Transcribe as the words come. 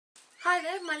Hi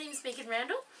there, my name is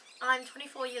Randall. I'm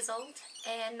 24 years old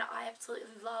and I absolutely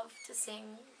love to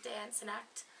sing, dance and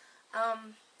act.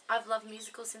 I've loved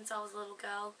musicals since I was a little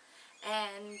girl,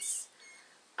 and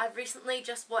I've recently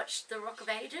just watched the Rock of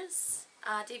Ages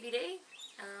DVD.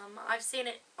 I've seen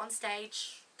it on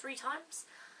stage 3 times,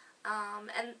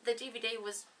 and the DVD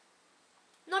was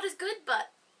not as good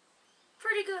but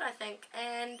pretty good, I think,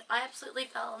 and I absolutely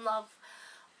fell in love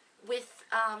with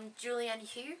Julianne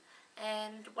Hough.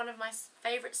 And one of my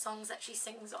favourite songs that she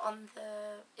sings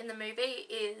in the movie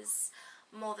is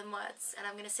More Than Words, and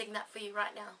I'm going to sing that for you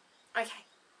right now. Okay,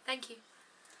 thank you.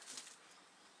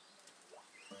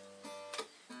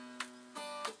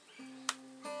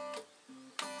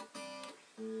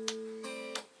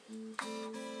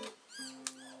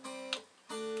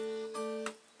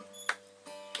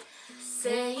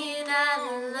 Saying I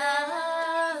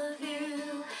love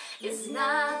you is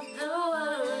not the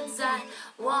words I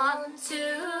want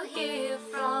to hear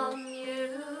from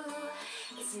you.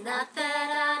 It's not that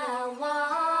I don't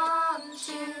want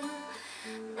to,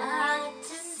 not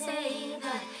to say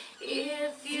that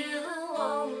if you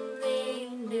only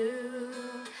knew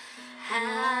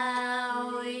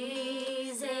how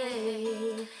easy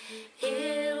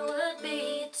it would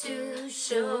be to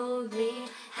show me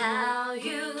how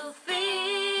you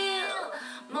feel.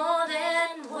 More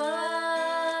than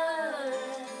words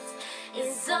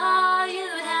is all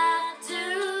you'd have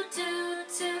to do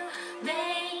to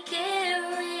make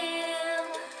it real.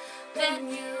 Then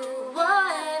you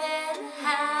wouldn't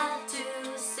have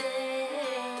to say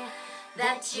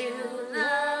that you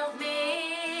love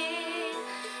me,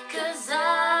 'cause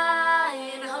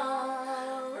I'd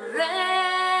already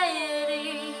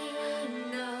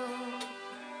know.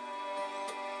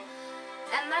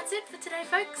 And that's it for today,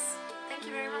 folks. Thank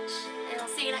you very much, and I'll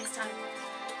see you next time.